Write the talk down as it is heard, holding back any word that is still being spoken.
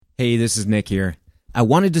Hey, this is Nick here. I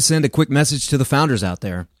wanted to send a quick message to the founders out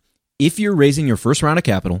there. If you're raising your first round of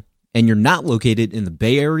capital and you're not located in the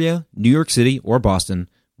Bay Area, New York City, or Boston,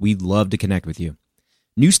 we'd love to connect with you.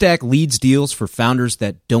 NewStack leads deals for founders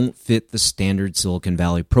that don't fit the standard Silicon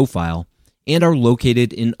Valley profile and are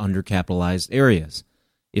located in undercapitalized areas.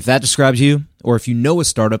 If that describes you, or if you know a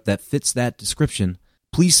startup that fits that description,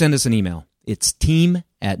 please send us an email. It's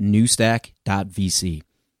team@newstack.vc.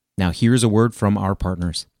 Now here's a word from our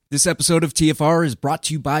partners. This episode of TFR is brought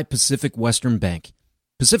to you by Pacific Western Bank.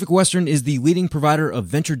 Pacific Western is the leading provider of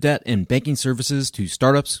venture debt and banking services to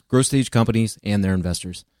startups, growth stage companies, and their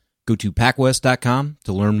investors. Go to pacwest.com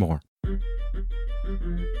to learn more.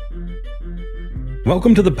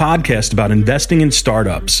 Welcome to the podcast about investing in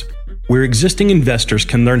startups, where existing investors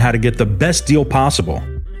can learn how to get the best deal possible,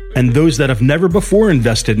 and those that have never before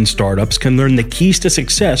invested in startups can learn the keys to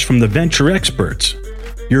success from the venture experts.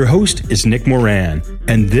 Your host is Nick Moran,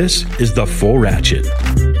 and this is The Full Ratchet.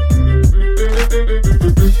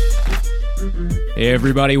 Hey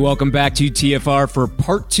everybody, welcome back to TFR for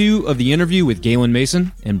part 2 of the interview with Galen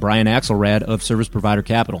Mason and Brian Axelrad of Service Provider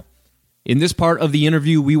Capital. In this part of the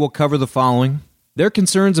interview, we will cover the following: their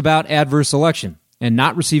concerns about adverse selection and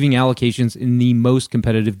not receiving allocations in the most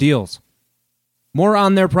competitive deals. More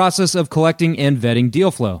on their process of collecting and vetting deal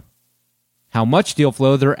flow. How much deal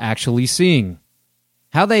flow they're actually seeing.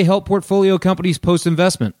 How they help portfolio companies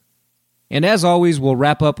post-investment. And as always, we'll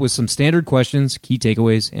wrap up with some standard questions, key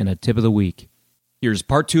takeaways, and a tip of the week. Here's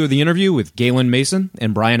part 2 of the interview with Galen Mason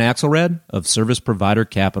and Brian Axelrad of Service Provider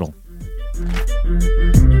Capital.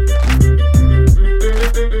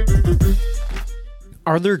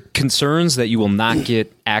 Are there concerns that you will not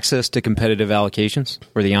get access to competitive allocations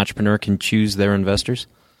where the entrepreneur can choose their investors?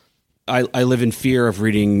 I live in fear of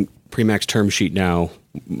reading Premax term sheet now.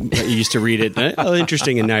 You used to read it, oh,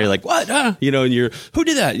 interesting, and now you're like, what? And you're, who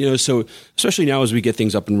did that? So especially now as we get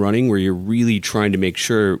things up and running, where you're really trying to make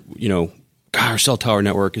sure, God, our cell tower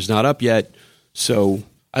network is not up yet. So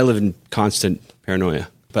I live in constant paranoia.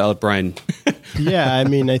 But I'll let Brian. Yeah, I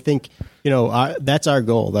think that's our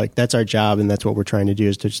goal. Like, that's our job, and that's what we're trying to do,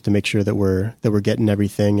 is just to make sure that we're getting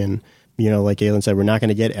everything. And like Galen said, we're not going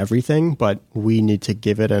to get everything, but we need to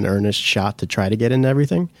give it an earnest shot to try to get into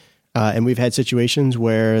everything. And we've had situations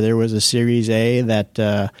where there was a Series A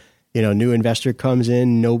that new investor comes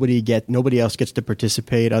in, nobody else gets to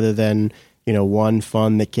participate other than one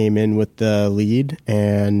fund that came in with the lead,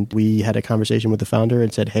 and we had a conversation with the founder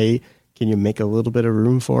and said, "Hey, can you make a little bit of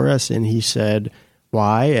room for us?" And he said,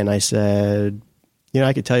 "Why?" And I said,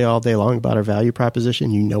 I could tell you all day long about our value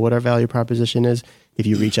proposition. You know what our value proposition is. If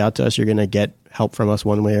you reach out to us, you're going to get help from us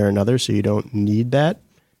one way or another, so you don't need that.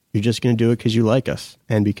 You're just going to do it because you like us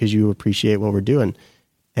and because you appreciate what we're doing."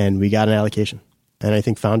 And we got an allocation. And I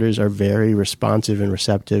think founders are very responsive and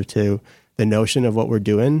receptive to the notion of what we're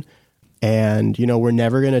doing. And, we're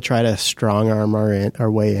never going to try to strong arm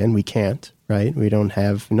our way in. We can't, right?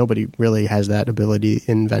 Nobody really has that ability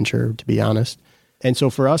in venture, to be honest. And so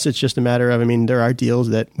for us, it's just a matter of, there are deals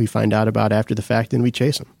that we find out about after the fact and we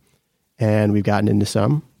chase them. And we've gotten into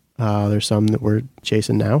some. There's some that we're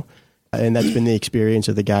chasing now. And that's been the experience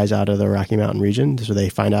of the guys out of the Rocky Mountain region. So they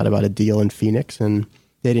find out about a deal in Phoenix and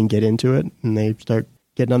they didn't get into it. And they start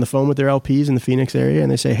getting on the phone with their LPs in the Phoenix area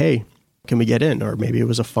and they say, "Hey, can we get in?" Or maybe it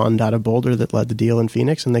was a fund out of Boulder that led the deal in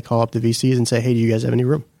Phoenix, and they call up the VCs and say, "Hey, do you guys have any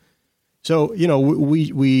room?" So,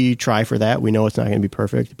 we try for that. We know it's not going to be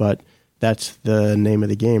perfect, but that's the name of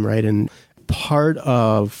the game, right? And part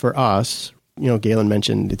of, for us, Galen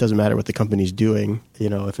mentioned it doesn't matter what the company's doing,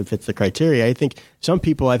 if it fits the criteria. I think some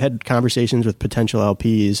people, I've had conversations with potential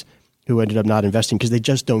LPs who ended up not investing because they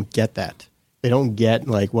just don't get that. They don't get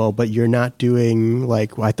but you're not doing,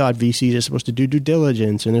 I thought VCs are supposed to do due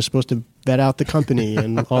diligence and they're supposed to vet out the company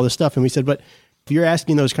and all this stuff. And we said, but if you're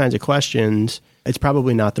asking those kinds of questions, it's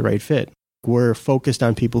probably not the right fit. We're focused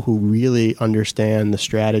on people who really understand the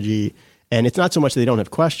strategy. And it's not so much they don't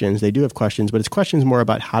have questions. They do have questions, but it's questions more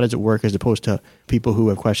about how does it work as opposed to people who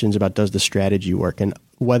have questions about does the strategy work? And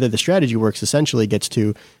whether the strategy works essentially gets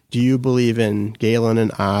to, do you believe in Galen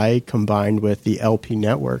and I combined with the LP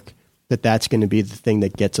network, that's going to be the thing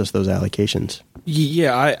that gets us those allocations?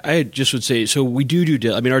 Yeah, I just would say, so we do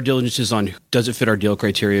our diligence is on, does it fit our deal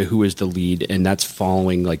criteria? Who is the lead? And that's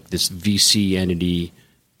following this VC entity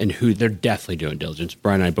and who they're definitely doing diligence.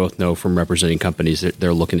 Brian and I both know from representing companies that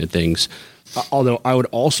they're looking at things. Although I would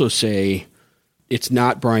also say it's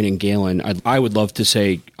not Brian and Galen. I would love to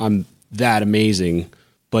say I'm that amazing,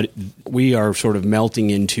 but we are sort of melting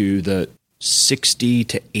into the 60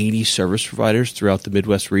 to 80 service providers throughout the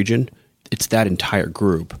Midwest region. It's that entire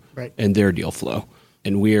group, right, and their deal flow.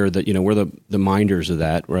 And we're the minders of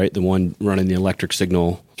that, right? The one running the electric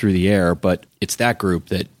signal through the air, but it's that group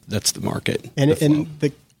that's the market. And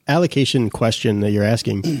the allocation question that you're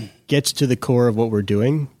asking gets to the core of what we're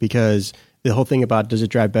doing, because the whole thing about does it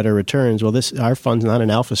drive better returns? Well, our fund's not an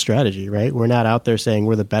alpha strategy, right? We're not out there saying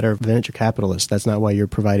we're the better venture capitalists. That's not why you're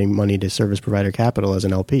providing money to service provider capital as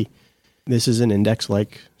an LP. This is an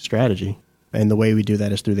index-like strategy. And the way we do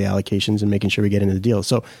that is through the allocations and making sure we get into the deal.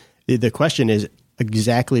 So the question is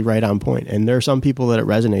exactly right on point. And there are some people that it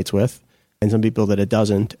resonates with and some people that it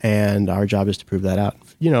doesn't. And our job is to prove that out.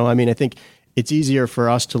 I think it's easier for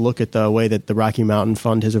us to look at the way that the Rocky Mountain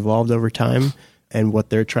Fund has evolved over time and what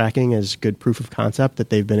they're tracking as good proof of concept that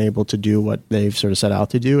they've been able to do what they've sort of set out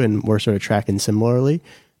to do. And we're sort of tracking similarly.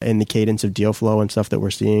 And the cadence of deal flow and stuff that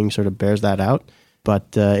we're seeing sort of bears that out. But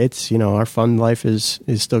it's, our fund life is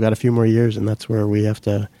still got a few more years, and that's where we have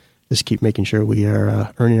to just keep making sure we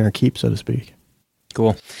are earning our keep, so to speak.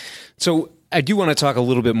 Cool. So I do want to talk a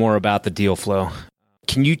little bit more about the deal flow.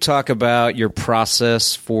 Can you talk about your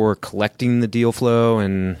process for collecting the deal flow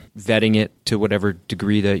and vetting it to whatever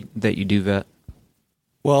degree that you do vet?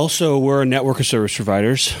 Well, so we're a network of service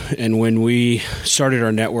providers, and when we started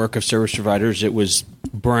our network of service providers, it was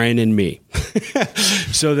Brian and me.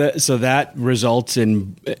 So that results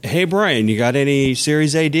in, hey, Brian, you got any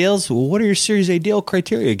Series A deals? Well, what are your Series A deal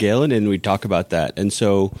criteria, Galen? And we talk about that. And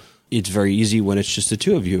so it's very easy when it's just the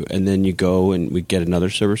two of you. And then you go and we get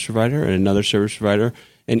another service provider and another service provider,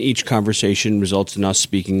 and each conversation results in us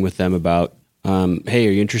speaking with them about, hey,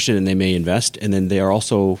 are you interested? And they may invest. And then they are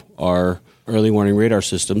also our early warning radar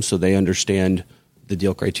system, so they understand the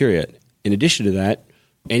deal criteria. In addition to that,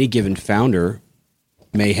 any given founder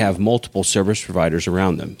may have multiple service providers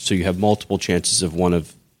around them. So you have multiple chances of one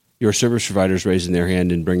of your service providers raising their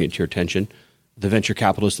hand and bringing it to your attention. The venture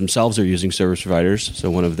capitalists themselves are using service providers, so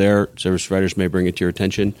one of their service providers may bring it to your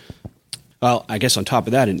attention. Well, I guess on top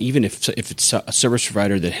of that, and even if it's a service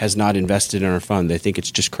provider that has not invested in our fund, they think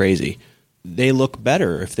it's just crazy, they look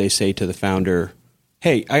better if they say to the founder,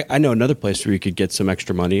 hey, I know another place where you could get some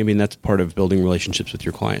extra money. I mean, that's part of building relationships with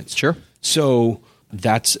your clients. Sure. So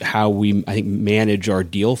that's how we, I think, manage our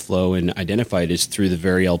deal flow and identify it is through the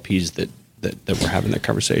very LPs that we're having that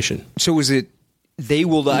conversation. So is it they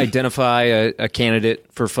will identify a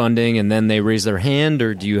candidate for funding and then they raise their hand,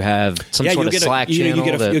 or do you have some sort of Slack channel?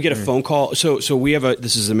 You'll get a phone call. So we have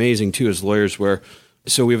this is amazing too as lawyers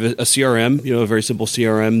so we have a CRM, a very simple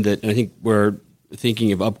CRM that, and I think we're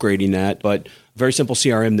thinking of upgrading that, but very simple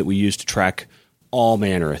CRM that we use to track all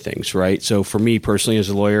manner of things, right? So for me personally as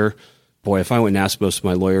a lawyer, boy, if I went and asked most of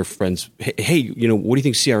my lawyer friends, hey, what do you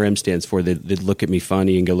think CRM stands for? They'd look at me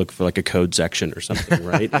funny and go look for like a code section or something,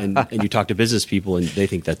 right? and you talk to business people and they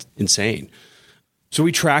think that's insane. So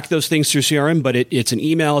we track those things through CRM, but it's an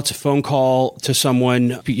email, it's a phone call to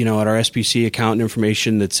someone, at our SPC account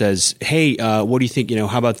information that says, hey, what do you think,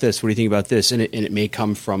 how about this? What do you think about this? And it may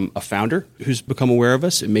come from a founder who's become aware of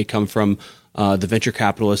us. It may come from the venture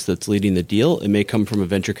capitalist that's leading the deal. It may come from a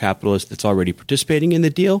venture capitalist that's already participating in the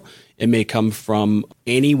deal. It may come from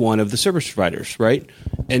any one of the service providers, right?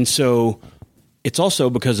 And so it's also,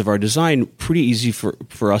 because of our design, pretty easy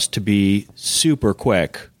for us to be super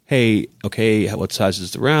quick. Hey, okay, what size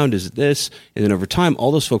is the round? Is it this? And then over time,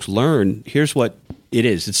 all those folks learn, here's what it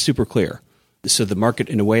is. It's super clear. So the market,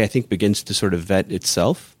 in a way, I think, begins to sort of vet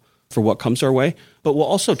itself for what comes our way. But we'll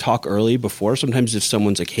also talk early before. Sometimes if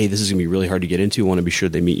someone's like, hey, this is going to be really hard to get into, want to be sure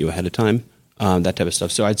they meet you ahead of time, that type of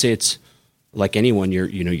stuff. So I'd say it's like anyone, you're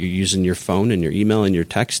using your phone and your email and your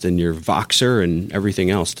text and your Voxer and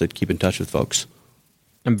everything else to keep in touch with folks.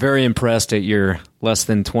 I'm very impressed at your less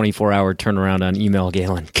than 24-hour turnaround on email,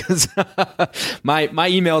 Galen, because my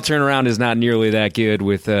email turnaround is not nearly that good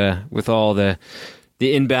with all the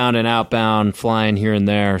inbound and outbound flying here and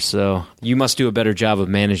there. So you must do a better job of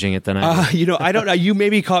managing it than I do. I don't know. You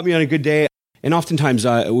maybe caught me on a good day. And oftentimes,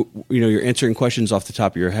 you're answering questions off the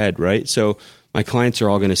top of your head, right? So my clients are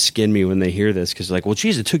all going to skin me when they hear this because they're like, well,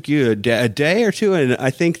 geez, it took you a day or two. And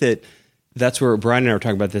I think that's where Brian and I were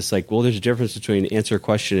talking about this. Like, well, there's a difference between answer a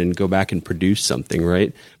question and go back and produce something,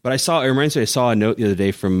 right? But it reminds me, I saw a note the other day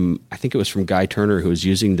I think it was from Guy Turner, who was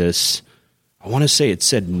using this. I want to say it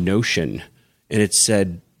said Notion, and it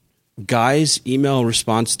said, Guy's email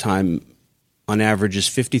response time on average is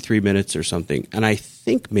 53 minutes or something. And I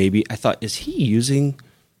thought, is he using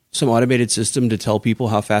some automated system to tell people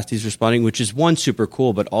how fast he's responding? Which is one, super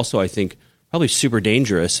cool, but also I think probably super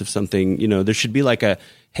dangerous if something, there should be like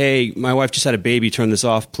hey, my wife just had a baby, turn this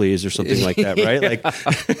off, please, or something like that,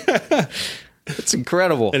 right? That's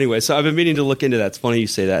incredible. Anyway, so I've been meaning to look into that. It's funny you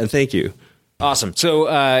say that, and thank you. Awesome.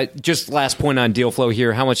 So just last point on Dealflow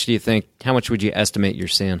here. How much would you estimate you're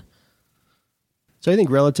seeing? So I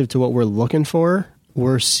think relative to what we're looking for,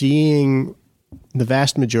 we're seeing the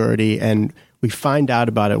vast majority, and we find out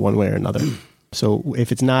about it one way or another. So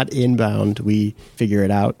if it's not inbound, we figure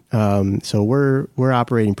it out. So we're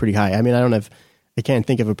operating pretty high. I mean, I can't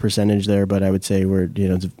think of a percentage there, but I would say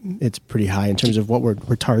it's pretty high in terms of what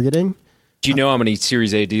we're targeting. Do you know how many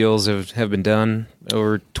Series A deals have been done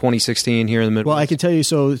over 2016 here in the Midwest? Well, I can tell you.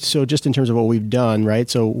 So just in terms of what we've done, right?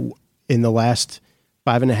 So in the last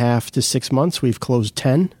 5.5 to 6 months, we've closed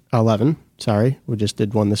 11. Sorry, we just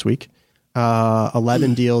did one this week.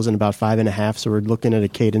 11 deals in about 5.5. So we're looking at a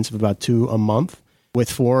cadence of about 2 a month, with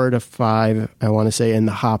 4 to 5, I want to say, in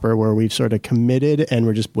the hopper where we've sort of committed and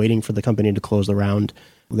we're just waiting for the company to close the round.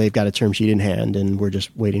 They've got a term sheet in hand and we're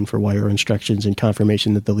just waiting for wire instructions and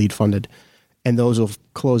confirmation that the lead funded. And those will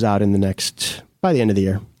close out by the end of the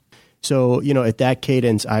year. So, at that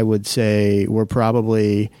cadence, I would say we're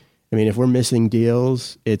probably, if we're missing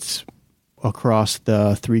deals, it's across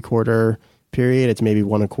the 3-quarter period. It's maybe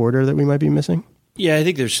 1 1/4 that we might be missing. Yeah, I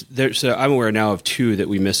think there's I'm aware now of 2 that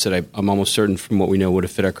we missed that I'm almost certain from what we know would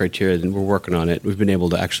have fit our criteria, and we're working on it. We've been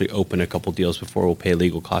able to actually open a couple deals before we'll pay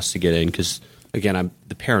legal costs to get in because, again, I'm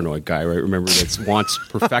the paranoid guy, right? Remember, that wants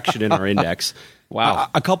perfection in our index. Wow.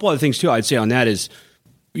 A couple other things, too, I'd say on that is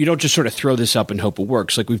you don't just sort of throw this up and hope it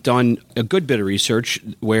works. Like, we've done a good bit of research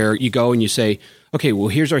where you go and you say, okay, well,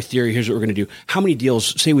 here's our theory. Here's what we're going to do. How many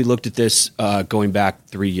deals, say we looked at this going back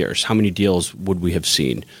 3 years, how many deals would we have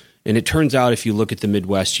seen? And it turns out if you look at the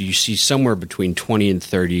Midwest, you see somewhere between 20 and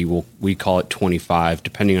 30, we call it 25,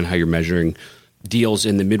 depending on how you're measuring deals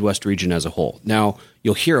in the Midwest region as a whole. Now,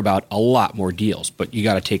 you'll hear about a lot more deals, but you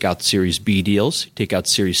got to take out Series B deals, take out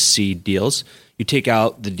Series C deals. You take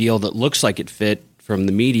out the deal that looks like it fit from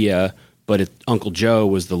the media, but Uncle Joe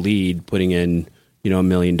was the lead putting in $1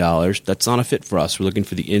 million. That's not a fit for us. We're looking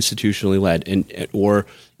for the institutionally led. Or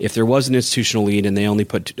if there was an institutional lead and they only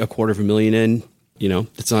put $250,000 in,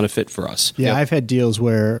 it's not a fit for us. Yeah, yep. I've had deals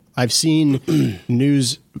where I've seen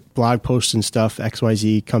news blog posts and stuff,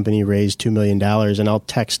 XYZ company raised $2 million, and I'll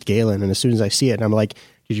text Galen, and as soon as I see it, and I'm like,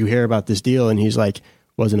 did you hear about this deal? And he's like,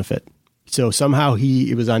 wasn't a fit. So somehow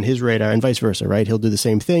it was on his radar, and vice versa, right? He'll do the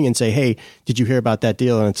same thing and say, hey, did you hear about that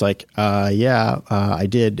deal? And it's like, I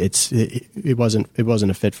did. It wasn't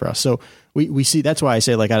a fit for us. So we see, that's why I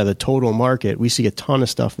say, like, out of the total market, we see a ton of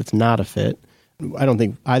stuff that's not a fit. I don't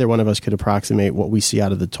think either one of us could approximate what we see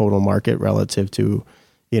out of the total market relative to,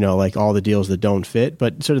 like all the deals that don't fit,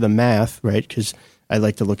 but sort of the math, right? Because I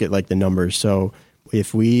like to look at like the numbers. So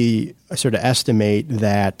if we sort of estimate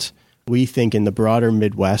that we think in the broader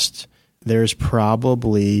Midwest, there's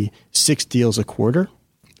probably 6 deals a quarter,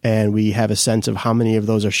 and we have a sense of how many of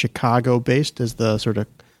those are Chicago-based as the sort of,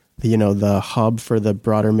 the hub for the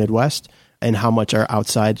broader Midwest, and how much are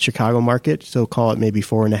outside Chicago market. So call it maybe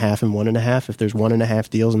 4.5 and 1.5. If there's 1.5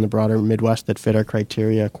 deals in the broader Midwest that fit our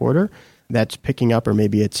criteria a quarter, that's picking up, or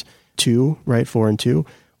maybe it's 2, right? 4 and 2.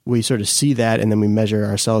 We sort of see that, and then we measure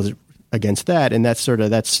ourselves against that, and that's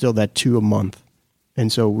still that 2 a month.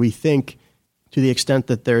 And so we think, to the extent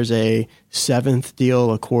that there's a 7th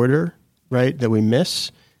deal a quarter, right, that we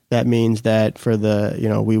miss, that means that for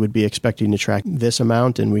we would be expecting to track this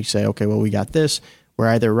amount, and we say, okay, well, we got this. We're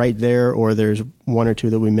either right there, or there's 1 or 2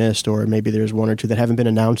 that we missed, or maybe there's 1 or 2 that haven't been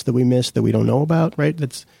announced that we missed that we don't know about, right?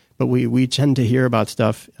 But we tend to hear about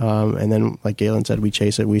stuff, and then, like Galen said, we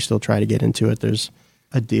chase it. We still try to get into it. There's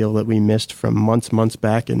a deal that we missed from months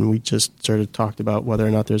back, and we just sort of talked about whether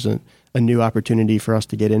or not there's a new opportunity for us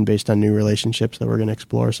to get in based on new relationships that we're going to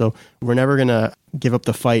explore. So we're never going to give up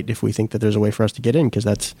the fight if we think that there's a way for us to get in, because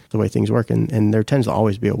that's the way things work. And there tends to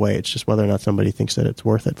always be a way. It's just whether or not somebody thinks that it's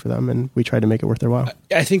worth it for them. And we try to make it worth their while.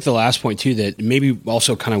 I think the last point, too, that maybe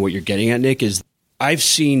also kind of what you're getting at, Nick, is I've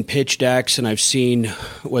seen pitch decks, and I've seen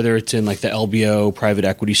whether it's in like the LBO private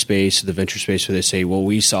equity space, the venture space, where they say, well,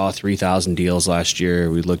 we saw 3,000 deals last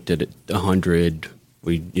year. We looked at 100.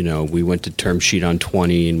 We went to term sheet on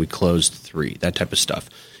 20 and we closed 3, that type of stuff.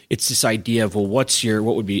 It's this idea of, well, what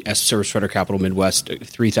would be Service Provider Capital Midwest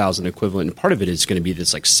 3,000 equivalent? And part of it is going to be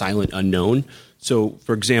this like silent unknown. So,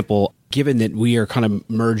 for example, given that we are kind of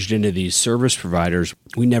merged into these service providers,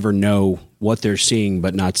 we never know what they're seeing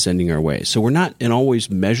but not sending our way. So we're not always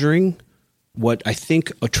measuring what I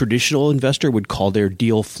think a traditional investor would call their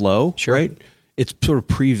deal flow, sure, right? It's sort of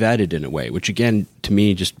pre-vetted in a way, which again, to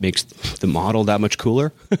me, just makes the model that much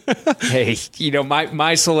cooler. Hey,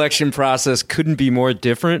 my selection process couldn't be more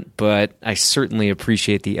different, but I certainly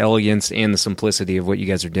appreciate the elegance and the simplicity of what you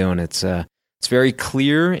guys are doing. It's It's very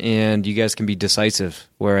clear, and you guys can be decisive,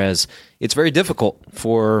 whereas it's very difficult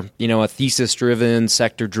for, a thesis-driven,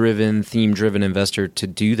 sector-driven, theme-driven investor to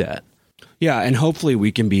do that. Yeah, and hopefully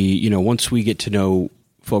we can be, once we get to know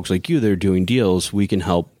folks like you that are doing deals, we can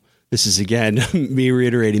help. This is, again, me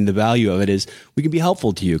reiterating the value of it is we can be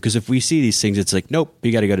helpful to you, because if we see these things, it's like, nope,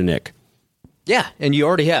 you got to go to Nick. Yeah, and you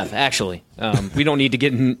already have, actually. We don't need to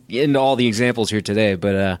get into all the examples here today,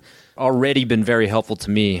 but already been very helpful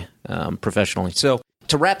to me professionally. So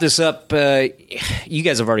to wrap this up, you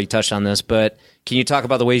guys have already touched on this, but can you talk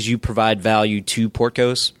about the ways you provide value to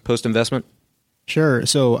portcos post-investment? Sure.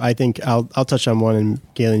 So I think I'll touch on one,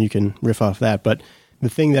 and Galen, you can riff off that. But the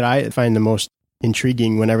thing that I find the most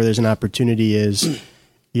intriguing whenever there's an opportunity is,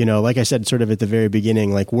 like I said, sort of at the very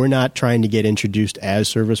beginning, like we're not trying to get introduced as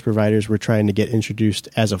service providers. We're trying to get introduced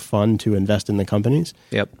as a fund to invest in the companies.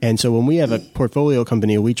 Yep. And so when we have a portfolio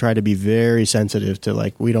company, we try to be very sensitive to,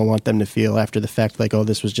 like, we don't want them to feel after the fact like, oh,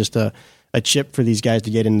 this was just a chip for these guys to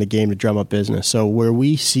get in the game to drum up business. So where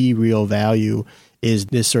we see real value is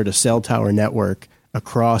this sort of cell tower network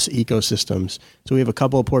across ecosystems. So we have a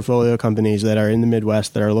couple of portfolio companies that are in the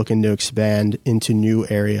Midwest that are looking to expand into new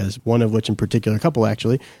areas, one of which in particular, a couple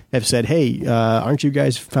actually, have said, hey, aren't you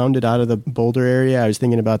guys founded out of the Boulder area? I was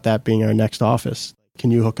thinking about that being our next office.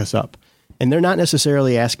 Can you hook us up? And they're not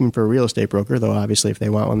necessarily asking for a real estate broker, though obviously if they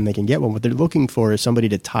want one, they can get one. What they're looking for is somebody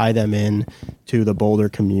to tie them in to the Boulder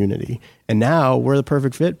community. And now we're the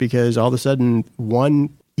perfect fit, because all of a sudden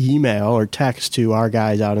one email or text to our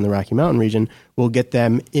guys out in the Rocky Mountain region will get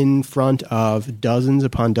them in front of dozens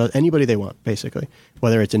upon anybody they want, basically,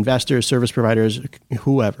 whether it's investors, service providers,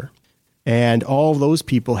 whoever. And all those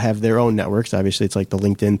people have their own networks. Obviously, it's like the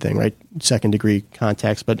LinkedIn thing, right? Second degree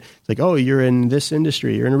contacts. But it's like, oh, you're in this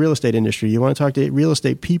industry. You're in a real estate industry. You want to talk to real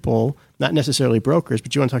estate people, not necessarily brokers,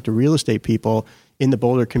 but you want to talk to real estate people in the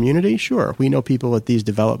Boulder community? Sure. We know people at these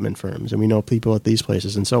development firms, and we know people at these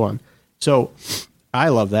places and so on. So I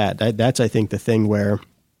love that. That's, I think, the thing where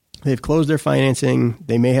they've closed their financing.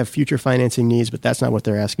 They may have future financing needs, but that's not what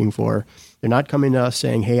they're asking for. They're not coming to us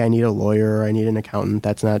saying, hey, I need a lawyer or I need an accountant.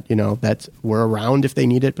 That's not, we're around if they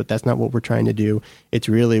need it, but that's not what we're trying to do. It's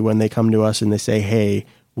really when they come to us and they say, hey,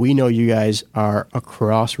 we know you guys are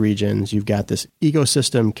across regions. You've got this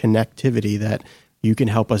ecosystem connectivity that you can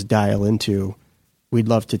help us dial into. We'd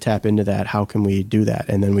love to tap into that. How can we do that?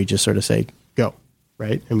 And then we just sort of say, go,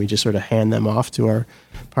 right? And we just sort of hand them off to our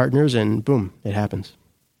partners and boom, it happens.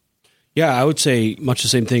 Yeah, I would say much the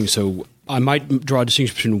same thing. So I might draw a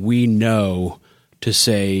distinction between we know to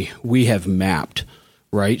say we have mapped,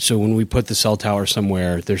 right? So when we put the cell tower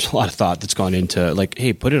somewhere, there's a lot of thought that's gone into like,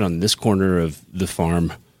 hey, put it on this corner of the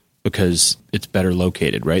farm because it's better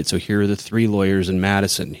located, right? So here are the 3 lawyers in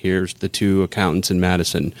Madison. Here's the 2 accountants in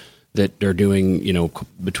Madison that are doing,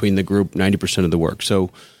 between the group, 90% of the work.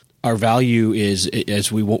 So our value is,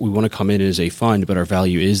 as we want to come in as a fund, but our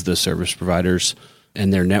value is the service providers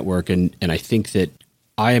and their network. And I think that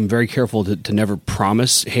I am very careful to never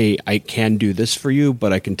promise, hey, I can do this for you,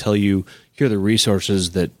 but I can tell you, here are the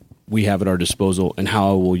resources that we have at our disposal and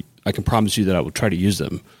how I can promise you that I will try to use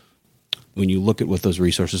them. When you look at what those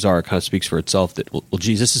resources are, it kind of speaks for itself that, well,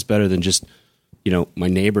 geez, this is better than just, my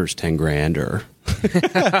neighbor's 10 grand or,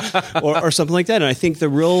 or something like that. And I think the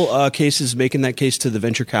real case is making that case to the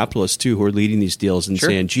venture capitalists too, who are leading these deals and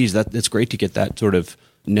saying, geez, that's great to get that sort of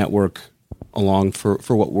network along for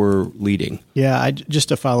what we're leading. Yeah, just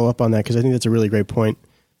to follow up on that, because I think that's a really great point,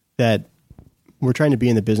 that we're trying to be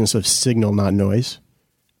in the business of signal, not noise,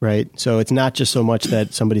 right? So it's not just so much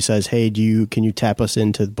that somebody says, hey, can you tap us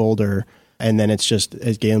into Boulder? And then it's just,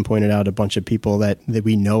 as Galen pointed out, a bunch of people that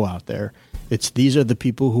we know out there. These are the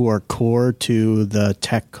people who are core to the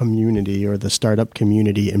tech community or the startup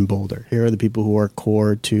community in Boulder. Here are the people who are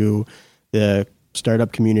core to the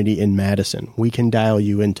startup community in Madison. We can dial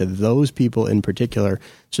you into those people in particular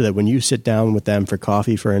so that when you sit down with them for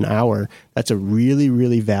coffee for an hour, that's a really,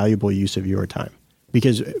 really valuable use of your time.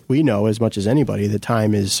 Because we know as much as anybody that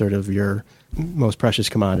time is sort of your most precious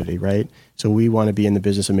commodity, right? So we want to be in the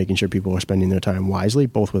business of making sure people are spending their time wisely,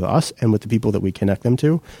 both with us and with the people that we connect them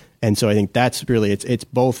to. And so I think that's really, it's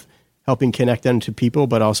both helping connect them to people,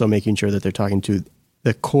 but also making sure that they're talking to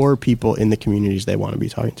the core people in the communities they want to be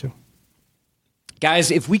talking to.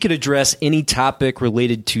 Guys, if we could address any topic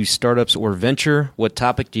related to startups or venture, what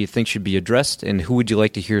topic do you think should be addressed, and who would you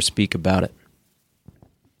like to hear speak about it?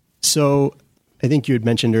 So I think you had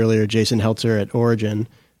mentioned earlier Jason Heltzer at Origin,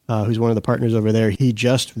 who's one of the partners over there. He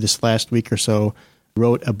just this last week or so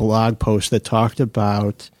wrote a blog post that talked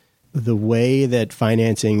about the way that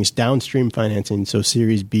financings, downstream financing, so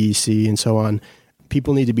Series B, C, and so on,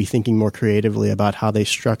 people need to be thinking more creatively about how they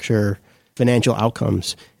structure financial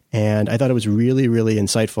outcomes. And I thought it was really, really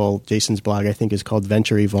insightful. Jason's blog, I think, is called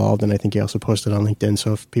Venture Evolved, and I think he also posted on LinkedIn.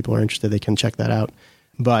 So if people are interested, they can check that out.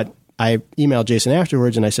 But I emailed Jason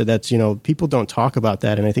afterwards, and I said, that's, people don't talk about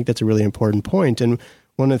that. And I think that's a really important point. And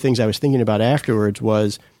one of the things I was thinking about afterwards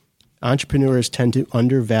was entrepreneurs tend to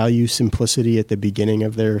undervalue simplicity at the beginning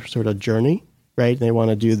of their sort of journey, right? They want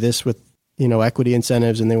to do this with, equity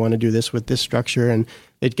incentives, and they want to do this with this structure, and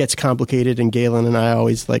it gets complicated. And Galen and I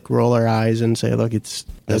always roll our eyes and say, look, that's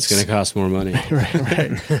going to cost more money.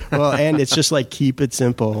 right. Well, and it's just keep it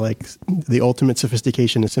simple, the ultimate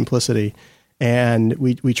sophistication is simplicity. And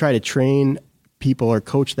we try to train people or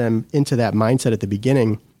coach them into that mindset at the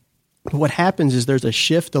beginning. But what happens is there's a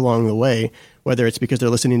shift along the way, whether it's because they're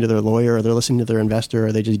listening to their lawyer or they're listening to their investor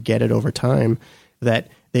or they just get it over time, that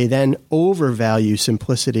they then overvalue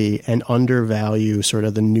simplicity and undervalue sort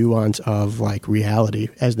of the nuance of reality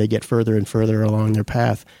as they get further and further along their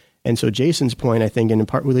path. And so Jason's point, I think, and in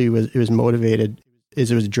part really it was motivated,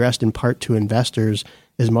 is it was addressed in part to investors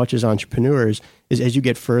as much as entrepreneurs, is as you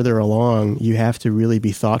get further along, you have to really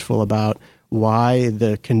be thoughtful about why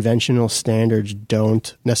the conventional standards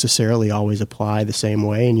don't necessarily always apply the same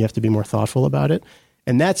way, and you have to be more thoughtful about it.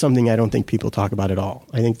 And that's something I don't think people talk about at all.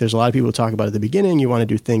 I think there's a lot of people who talk about at the beginning, you want to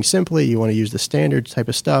do things simply, you want to use the standard type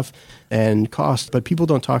of stuff and cost, but people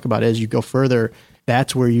don't talk about it. As you go further,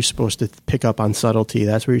 that's where you're supposed to pick up on subtlety.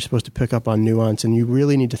 That's where you're supposed to pick up on nuance, and you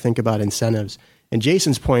really need to think about incentives. And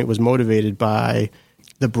Jason's point was motivated by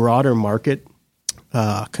the broader market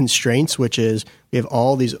constraints, which is we have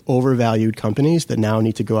all these overvalued companies that now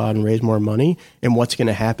need to go out and raise more money. And what's going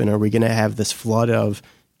to happen? Are we going to have this flood of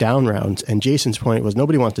down rounds? And Jason's point was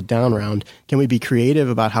nobody wants a down round. Can we be creative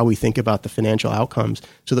about how we think about the financial outcomes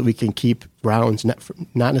so that we can keep rounds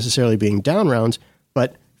not necessarily being down rounds,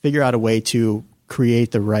 but figure out a way to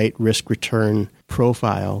create the right risk return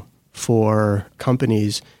profile for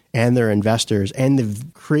companies and their investors, and the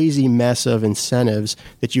crazy mess of incentives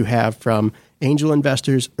that you have from angel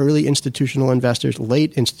investors, early institutional investors,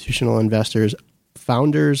 late institutional investors,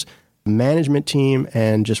 founders, management team,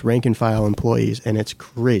 and just rank and file employees. And it's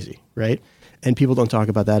crazy, right? And people don't talk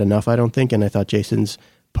about that enough, I don't think. And I thought Jason's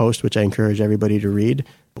post, which I encourage everybody to read,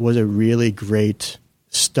 was a really great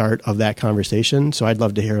start of that conversation. So I'd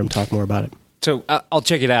love to hear him talk more about it. So I'll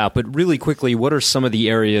check it out, but really quickly, what are some of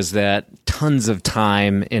the areas that tons of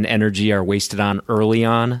time and energy are wasted on early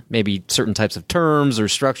on? Maybe certain types of terms or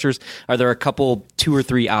structures. Are there a couple, 2 or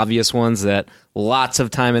 3 obvious ones that lots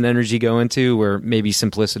of time and energy go into where maybe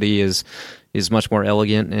simplicity is much more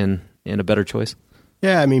elegant and a better choice?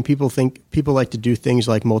 Yeah, I mean, people like to do things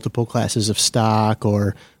like multiple classes of stock,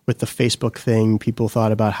 or with the Facebook thing, people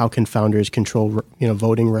thought about how can founders control,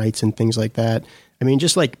 voting rights and things like that. I mean,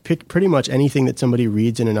 just pick pretty much anything that somebody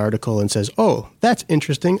reads in an article and says, oh, that's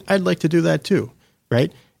interesting, I'd like to do that too,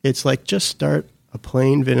 right? It's just start a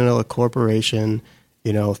plain vanilla corporation,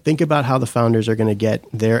 think about how the founders are going to get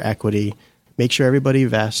their equity, make sure everybody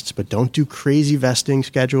vests, but don't do crazy vesting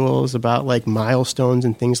schedules about milestones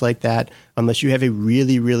and things like that unless you have a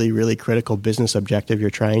really, really, really critical business objective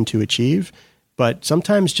you're trying to achieve. But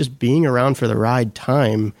sometimes just being around for the ride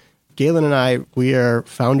time. Galen and I, we are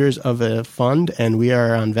founders of a fund, and we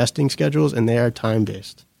are on vesting schedules, and they are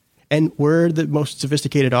time-based. And we're the most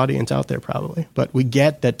sophisticated audience out there probably. But we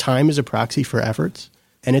get that time is a proxy for efforts,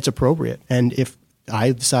 and it's appropriate. And if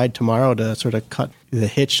I decide tomorrow to sort of cut the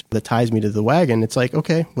hitch that ties me to the wagon, it's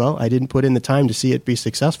okay, well, I didn't put in the time to see it be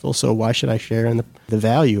successful, so why should I share in the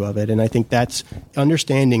value of it? And I think that's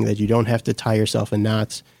understanding that you don't have to tie yourself in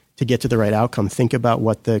knots to get to the right outcome. Think about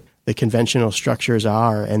what the conventional structures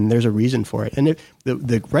are, and there's a reason for it. And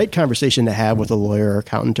the right conversation to have with a lawyer or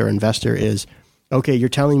accountant or investor is, okay, you're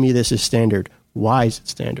telling me this is standard. Why is it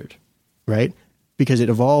standard, right? Because it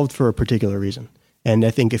evolved for a particular reason. And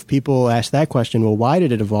I think if people ask that question, well, why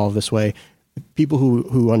did it evolve this way? People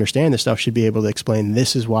who understand this stuff should be able to explain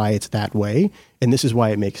this is why it's that way, and this is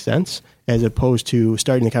why it makes sense, as opposed to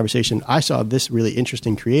starting the conversation, I saw this really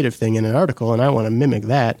interesting creative thing in an article, and I want to mimic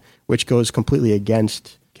that, which goes completely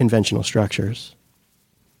against conventional structures.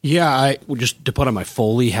 Yeah, just to put on my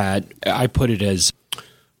Foley hat, I put it as,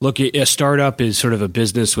 look, a startup is sort of a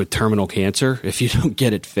business with terminal cancer. If you don't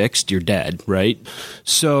get it fixed, you're dead, right?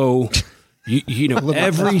 So,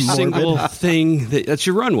 every single thing, that's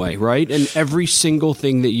your runway, right? And every single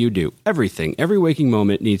thing that you do, every waking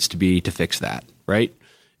moment needs to be to fix that, right?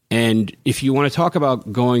 And if you want to talk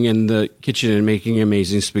about going in the kitchen and making an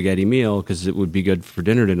amazing spaghetti meal because it would be good for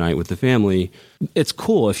dinner tonight with the family, it's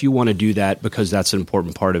cool if you want to do that because that's an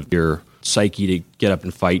important part of your psyche to get up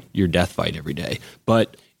and fight your death fight every day.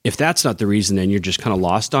 But if that's not the reason and you're just kind of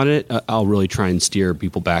lost on it, I'll really try and steer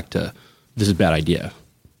people back to this is a bad idea.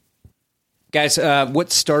 Guys,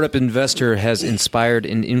 what startup investor has inspired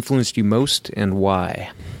and influenced you most, and why?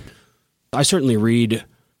 I certainly read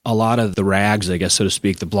a lot of the rags, I guess, so to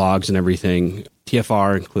speak, the blogs and everything,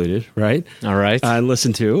 TFR included, right? All right. I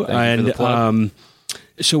listen to.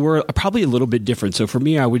 So we're probably a little bit different. So for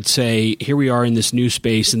me, I would say here we are in this new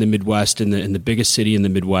space in the Midwest, in the biggest city in the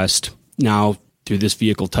Midwest, now through this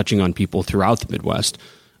vehicle touching on people throughout the Midwest.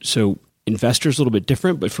 So investors a little bit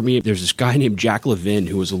different, but for me, there's this guy named Jack Levin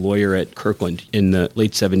who was a lawyer at Kirkland in the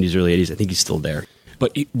late 70s, early 80s. I think he's still there.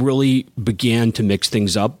 But it really began to mix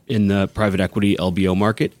things up in the private equity LBO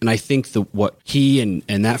market. And I think what he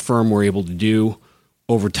and that firm were able to do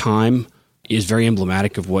over time is very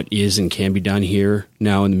emblematic of what is and can be done here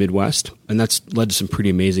now in the Midwest. And that's led to some pretty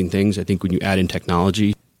amazing things. I think when you add in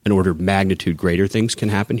technology, an order of magnitude greater things can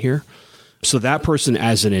happen here. So that person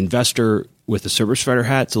as an investor with a service provider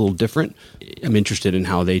hat, it's a little different. I'm interested in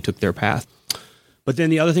how they took their path. But then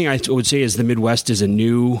the other thing I would say is the Midwest is a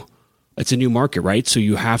new market, right? So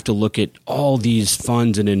you have to look at all these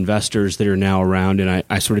funds and investors that are now around, and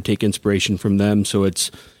I sort of take inspiration from them. So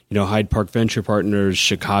it's, Hyde Park Venture Partners,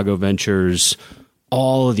 Chicago Ventures,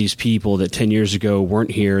 all of these people that 10 years ago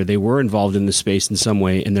weren't here. They were involved in the space in some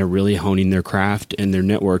way, and they're really honing their craft and their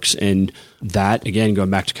networks. And that, again, going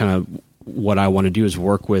back to kind of what I want to do is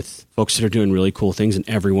work with folks that are doing really cool things. And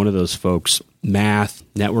every one of those folks, Math,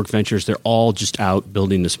 Network Ventures, they're all just out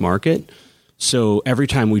building this market. So every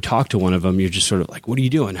time we talk to one of them, you're just sort of like, what are you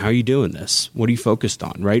doing? How are you doing this? What are you focused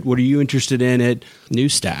on, right? What are you interested in at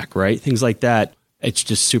Newstack, right? Things like that. It's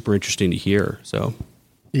just super interesting to hear. So,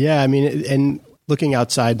 yeah, I mean, and looking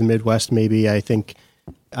outside the Midwest, maybe I think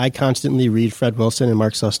I constantly read Fred Wilson and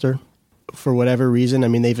Mark Suster. For whatever reason, I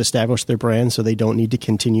mean, they've established their brand, so they don't need to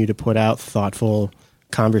continue to put out thoughtful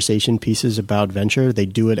conversation pieces about venture. They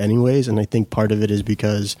do it anyways, and I think part of it is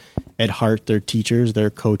because at heart they're teachers,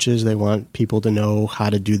 they're coaches. They want people to know how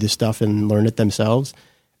to do this stuff and learn it themselves.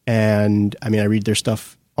 And I mean, I read their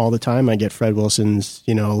stuff all the time. I get Fred Wilson's,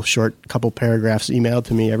 short couple paragraphs emailed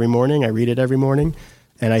to me every morning. I read it every morning,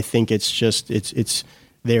 and I think it's just it's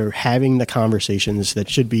they're having the conversations that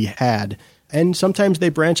should be had. And sometimes they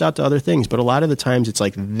branch out to other things, but a lot of the times it's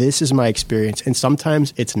like, this is my experience, and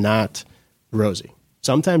sometimes it's not rosy.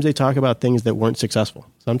 Sometimes they talk about things that weren't successful.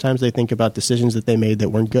 Sometimes they think about decisions that they made that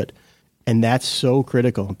weren't good. And that's so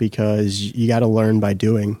critical because you got to learn by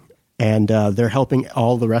doing. And they're helping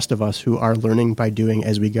all the rest of us who are learning by doing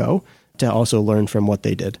as we go to also learn from what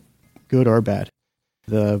they did, good or bad.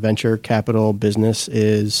 The venture capital business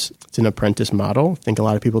it's an apprentice model. I think a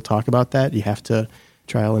lot of people talk about that. You have to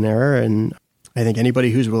trial and error. And I think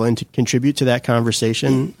anybody who's willing to contribute to that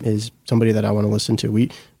conversation is somebody that I want to listen to. We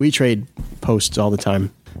trade posts all the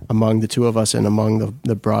time among the two of us and among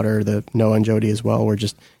the broader, the Noah and Jody as well. We're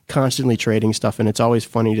just constantly trading stuff, and it's always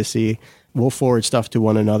funny to see. We'll forward stuff to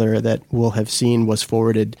one another that we'll have seen was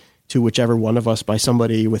forwarded to whichever one of us by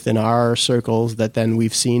somebody within our circles that then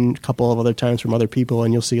we've seen a couple of other times from other people,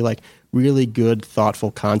 and you'll see like really good,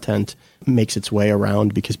 thoughtful content makes its way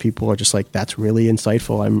around because people are just like, that's really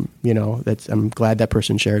insightful. I'm glad that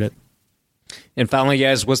person shared it. And finally,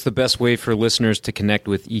 guys, what's the best way for listeners to connect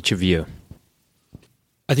with each of you?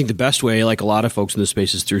 I think the best way, like a lot of folks in this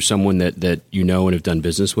space, is through someone that you know and have done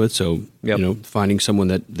business with. So, finding someone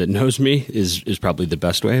that knows me is probably the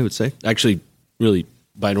best way, I would say. Actually, really,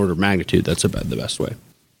 by an order of magnitude, that's about the best way.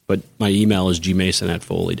 But my email is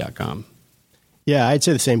gmason@foley.com. Yeah, I'd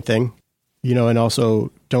say the same thing. And also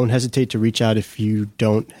don't hesitate to reach out if you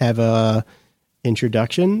don't have a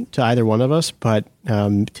introduction to either one of us, but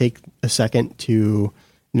take a second to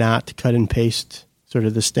not cut and paste sort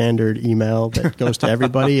of the standard email that goes to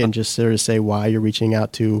everybody and just sort of say why you're reaching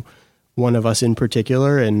out to one of us in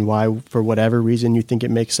particular and why, for whatever reason, you think it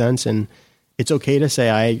makes sense. And it's okay to say,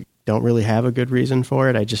 I don't really have a good reason for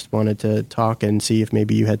it. I just wanted to talk and see if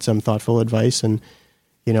maybe you had some thoughtful advice and,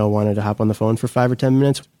 wanted to hop on the phone for 5 or 10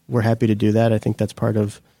 minutes. We're happy to do that. I think that's part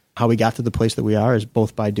of how we got to the place that we are, is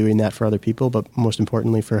both by doing that for other people, but most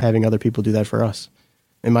importantly for having other people do that for us.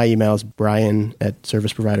 And my email is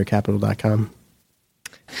brian@serviceprovidercapital.com.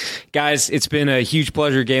 Guys, it's been a huge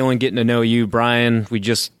pleasure, Galen, getting to know you. Brian, we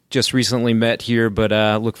just recently met here, but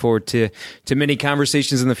look forward to many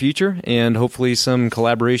conversations in the future and hopefully some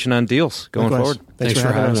collaboration on deals going forward. Thanks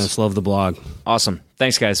for having us. Love the blog. Awesome.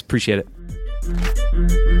 Thanks, guys. Appreciate it.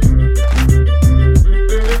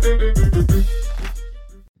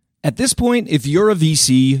 At this point, if you're a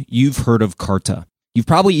VC, you've heard of Carta. You've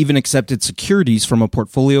probably even accepted securities from a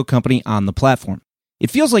portfolio company on the platform.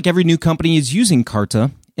 It feels like every new company is using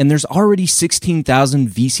Carta, and there's already 16,000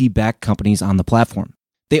 VC-backed companies on the platform.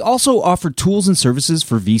 They also offer tools and services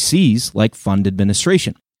for VCs like fund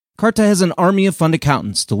administration. Carta has an army of fund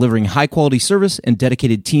accountants delivering high-quality service and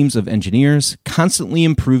dedicated teams of engineers, constantly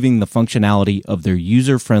improving the functionality of their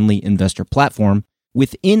user-friendly investor platform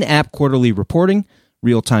with in-app quarterly reporting,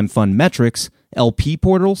 real-time fund metrics, LP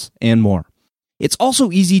portals, and more. It's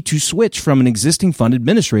also easy to switch from an existing fund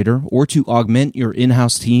administrator or to augment your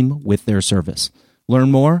in-house team with their service. Learn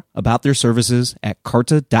more about their services at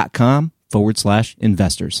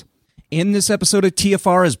carta.com/investors. And this episode of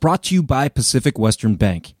TFR is brought to you by Pacific Western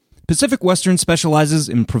Bank. Pacific Western specializes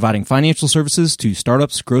in providing financial services to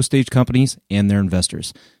startups, growth stage companies, and their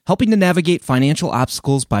investors, helping to navigate financial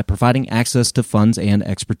obstacles by providing access to funds and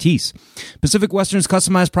expertise. Pacific Western's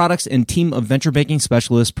customized products and team of venture banking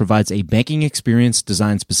specialists provides a banking experience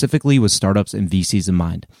designed specifically with startups and VCs in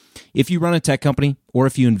mind. If you run a tech company or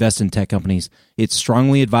if you invest in tech companies, it's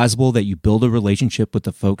strongly advisable that you build a relationship with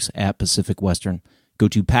the folks at Pacific Western. Go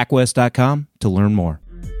to pacwest.com to learn more.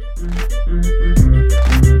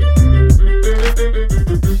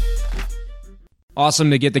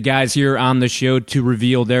 Awesome to get the guys here on the show to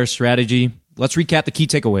reveal their strategy. Let's recap the key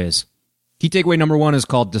takeaways. Key takeaway number 1 is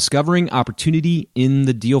called Discovering Opportunity in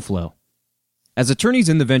the Deal Flow. As attorneys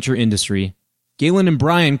in the venture industry, Galen and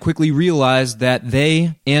Brian quickly realized that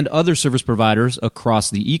they and other service providers across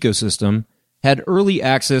the ecosystem had early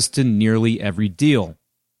access to nearly every deal.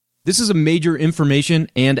 This is a major information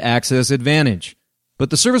and access advantage, but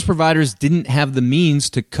the service providers didn't have the means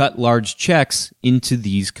to cut large checks into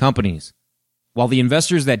these companies, while the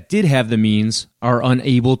investors that did have the means are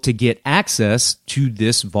unable to get access to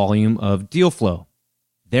this volume of deal flow.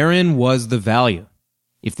 Therein was the value.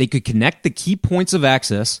 If they could connect the key points of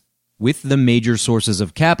access with the major sources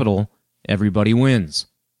of capital, everybody wins.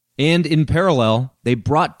 And in parallel, they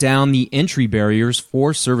brought down the entry barriers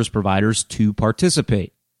for service providers to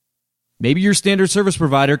participate. Maybe your standard service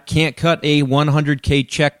provider can't cut a $100K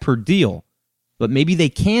check per deal, but maybe they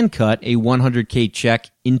can cut a $100K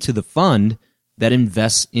check into the fund that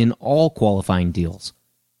invests in all qualifying deals.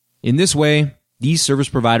 In this way, these service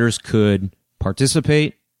providers could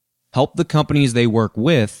participate, help the companies they work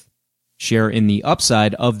with, share in the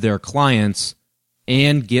upside of their clients,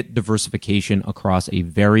 and get diversification across a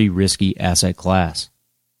very risky asset class.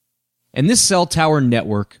 And this cell tower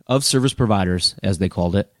network of service providers, as they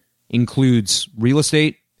called it, includes real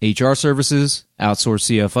estate, HR services, outsourced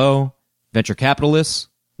CFO, venture capitalists,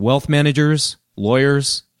 wealth managers,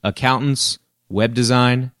 lawyers, accountants, web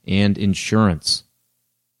design, and insurance.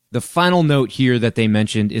 The final note here that they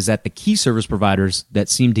mentioned is that the key service providers that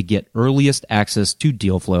seem to get earliest access to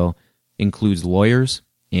deal flow includes lawyers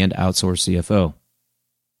and outsourced CFO.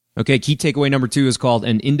 Okay, key takeaway number 2 is called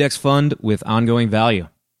an index fund with ongoing value.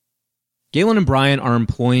 Galen and Brian are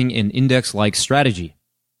employing an index-like strategy.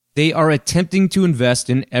 They are attempting to invest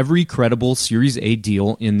in every credible Series A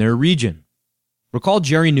deal in their region. Recall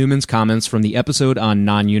Jerry Newman's comments from the episode on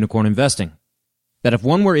non-unicorn investing, that if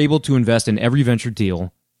one were able to invest in every venture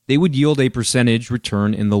deal, they would yield a percentage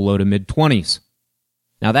return in the low to mid-20s.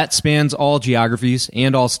 Now that spans all geographies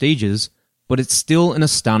and all stages, but it's still an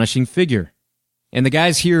astonishing figure. And the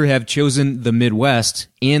guys here have chosen the Midwest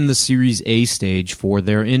and the Series A stage for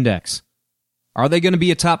their index. Are they going to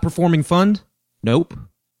be a top-performing fund? Nope.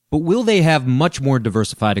 But will they have much more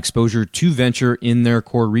diversified exposure to venture in their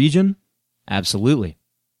core region? Absolutely.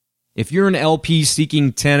 If you're an LP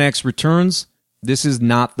seeking 10x returns, this is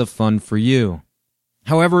not the fund for you.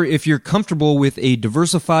 However, if you're comfortable with a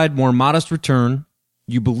diversified, more modest return,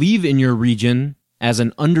 you believe in your region as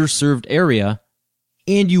an underserved area,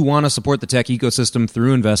 and you want to support the tech ecosystem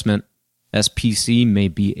through investment, SPC may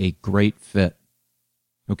be a great fit.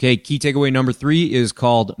 Okay, key takeaway number 3 is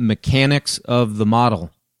called Mechanics of the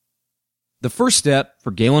Model. The first step for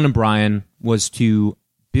Galen and Brian was to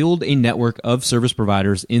build a network of service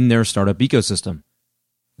providers in their startup ecosystem.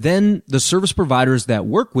 Then the service providers that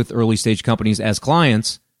work with early stage companies as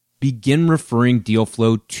clients begin referring deal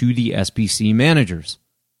flow to the SPC managers.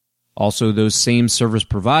 Also, those same service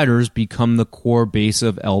providers become the core base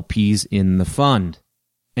of LPs in the fund.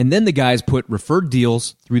 And then the guys put referred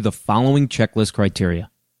deals through the following checklist criteria.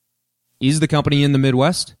 Is the company in the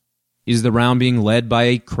Midwest? Is the round being led by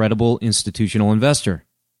a credible institutional investor?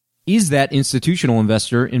 Is that institutional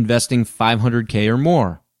investor investing $500K or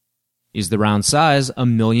more? Is the round size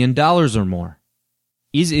 $1 million or more?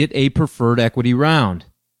 Is it a preferred equity round?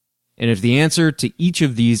 And if the answer to each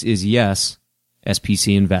of these is yes,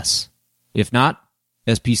 SPC invests. If not,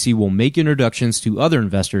 SPC will make introductions to other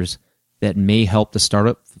investors that may help the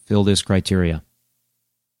startup fulfill this criteria.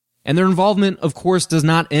 And their involvement, of course, does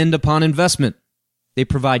not end upon investment. They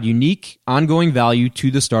provide unique, ongoing value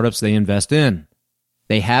to the startups they invest in.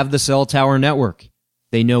 They have the cell tower network.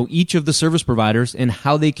 They know each of the service providers and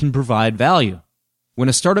how they can provide value. When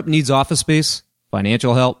a startup needs office space,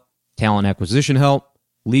 financial help, talent acquisition help,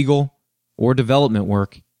 legal, or development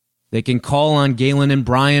work, they can call on Galen and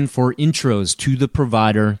Brian for intros to the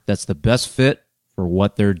provider that's the best fit for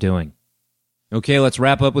what they're doing. Okay, let's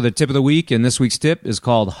wrap up with a tip of the week, and this week's tip is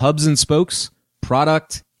called Hubs and Spokes,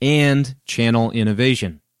 Product and Channel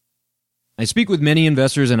Innovation. I speak with many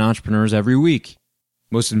investors and entrepreneurs every week.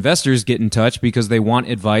 Most investors get in touch because they want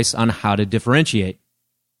advice on how to differentiate.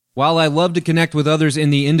 While I love to connect with others in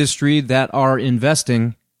the industry that are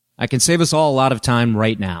investing, I can save us all a lot of time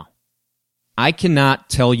right now. I cannot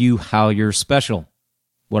tell you how you're special.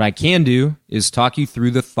 What I can do is talk you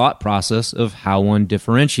through the thought process of how one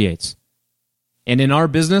differentiates. And in our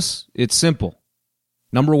business, it's simple.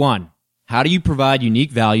 Number one, how do you provide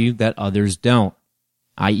unique value that others don't?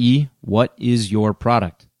 i.e., what is your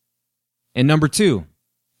product? And number two,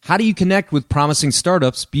 how do you connect with promising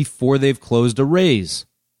startups before they've closed a raise?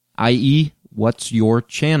 i.e., what's your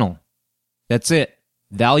channel? That's it.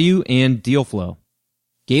 Value and deal flow.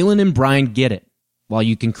 Galen and Brian get it. While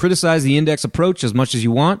you can criticize the index approach as much as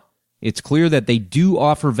you want, it's clear that they do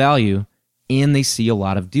offer value and they see a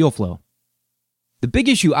lot of deal flow. The big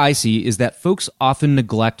issue I see is that folks often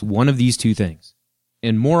neglect one of these two things.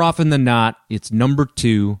 And more often than not, it's number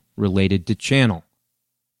two, related to channel.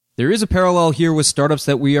 There is a parallel here with startups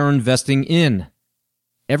that we are investing in.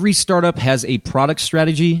 Every startup has a product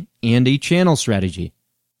strategy and a channel strategy.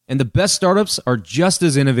 And the best startups are just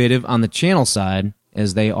as innovative on the channel side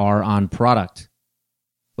as they are on product.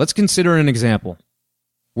 Let's consider an example.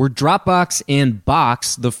 Were Dropbox and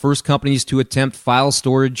Box the first companies to attempt file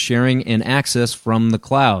storage, sharing, and access from the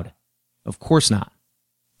cloud? Of course not.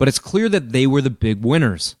 But it's clear that they were the big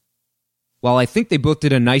winners. While I think they both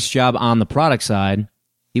did a nice job on the product side,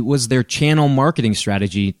 it was their channel marketing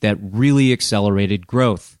strategy that really accelerated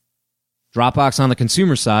growth. Dropbox on the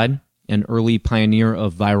consumer side, an early pioneer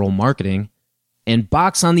of viral marketing, and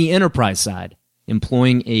Box on the enterprise side,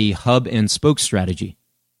 employing a hub and spoke strategy.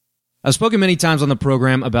 I've spoken many times on the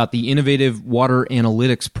program about the innovative water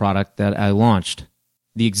analytics product that I launched.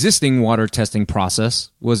 The existing water testing process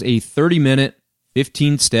was a 30-minute,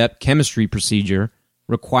 15-step chemistry procedure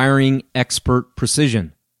requiring expert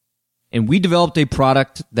precision. And we developed a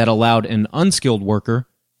product that allowed an unskilled worker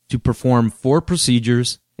to perform 4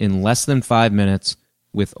 procedures in less than 5 minutes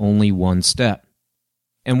with only one step.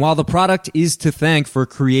 And while the product is to thank for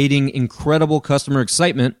creating incredible customer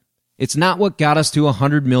excitement, it's not what got us to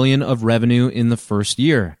 $100 million of revenue in the first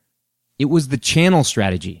year. It was the channel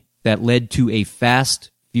strategy that led to a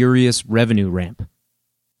fast, furious revenue ramp.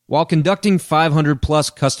 While conducting 500-plus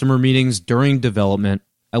customer meetings during development,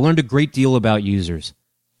 I learned a great deal about users,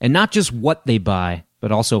 and not just what they buy,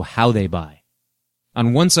 but also how they buy.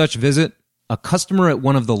 On one such visit, a customer at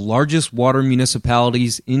one of the largest water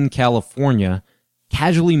municipalities in California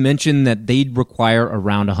casually mentioned that they'd require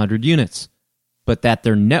around 100 units, but that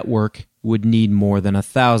their network would need more than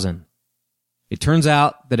 1,000. It turns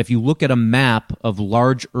out that if you look at a map of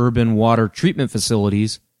large urban water treatment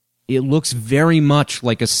facilities, it looks very much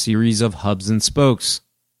like a series of hubs and spokes.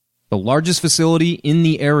 The largest facility in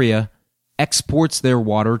the area exports their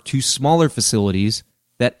water to smaller facilities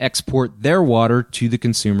that export their water to the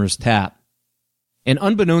consumer's tap. And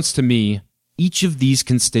unbeknownst to me, each of these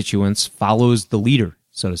constituents follows the leader,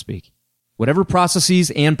 so to speak. Whatever processes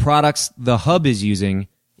and products the hub is using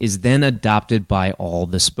is then adopted by all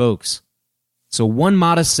the spokes. So one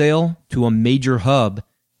modest sale to a major hub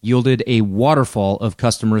yielded a waterfall of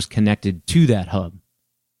customers connected to that hub.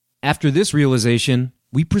 After this realization,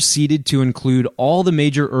 we proceeded to include all the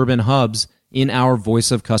major urban hubs in our voice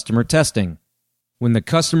of customer testing. When the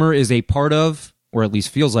customer is a part of, or at least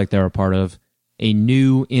feels like they're a part of, a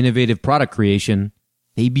new innovative product creation,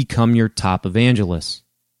 they become your top evangelists.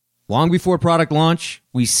 Long before product launch,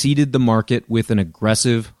 we seeded the market with an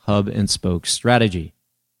aggressive hub and spoke strategy.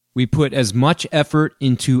 We put as much effort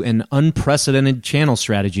into an unprecedented channel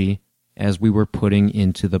strategy as we were putting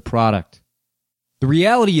into the product. The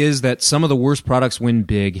reality is that some of the worst products win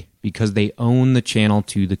big because they own the channel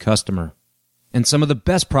to the customer. And some of the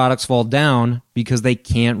best products fall down because they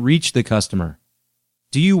can't reach the customer.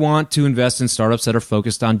 Do you want to invest in startups that are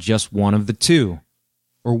focused on just one of the two?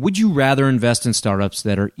 Or would you rather invest in startups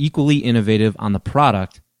that are equally innovative on the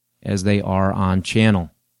product as they are on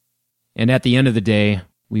channel? And at the end of the day,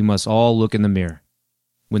 we must all look in the mirror.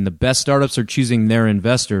 When the best startups are choosing their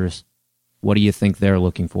investors, what do you think they're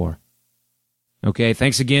looking for? Okay,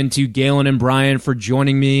 thanks again to Galen and Brian for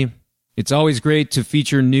joining me. It's always great to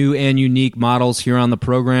feature new and unique models here on the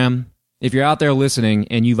program. If you're out there listening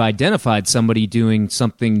and you've identified somebody doing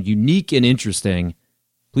something unique and interesting,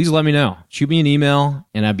 please let me know. Shoot me an email,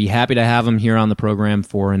 and I'd be happy to have them here on the program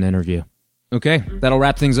for an interview. Okay, that'll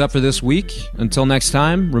wrap things up for this week. Until next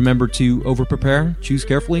time, remember to over-prepare, choose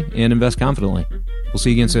carefully, and invest confidently. We'll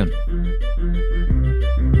see you again soon.